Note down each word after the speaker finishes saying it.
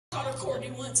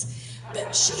recording once.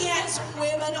 But she has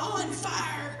women on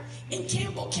fire in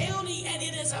Campbell County, and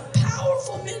it is a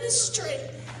powerful ministry.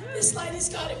 This lady's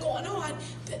got it going on.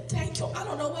 But thank you. I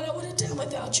don't know what I would have done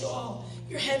without you all.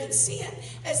 You're heaven sent.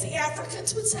 As the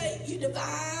Africans would say, you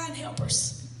divine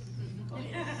helpers.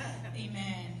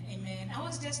 Amen. Amen. I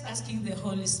was just asking the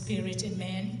Holy Spirit,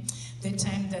 amen, the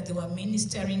time that they were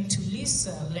ministering to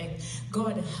Lisa, like,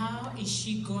 God, how is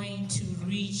she going to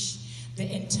reach the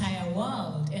entire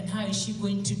world, and how is she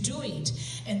going to do it?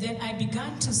 And then I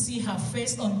began to see her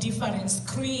face on different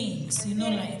screens, you know,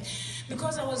 like,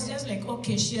 because I was just like,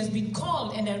 okay, she has been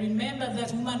called. And I remember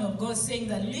that woman of God saying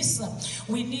that, Lisa,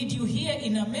 we need you here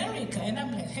in America. And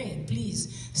I'm like, hey,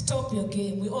 please stop your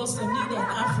game. We also need an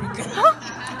Africa.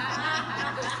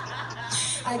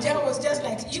 I was just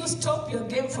like, you stop your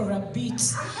game for a bit.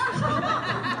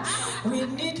 We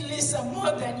need Lisa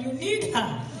more than you need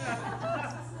her.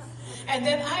 And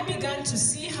then I began to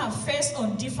see her face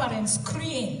on different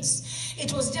screens.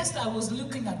 It was just, I was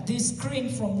looking at this screen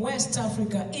from West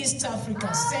Africa, East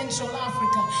Africa, Central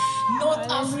Africa, North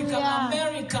Africa,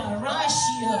 America,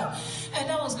 Russia.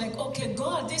 And I was like, okay,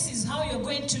 God, this is how you're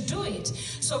going to do it.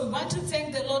 So we want to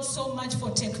thank the Lord so much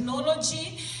for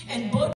technology and both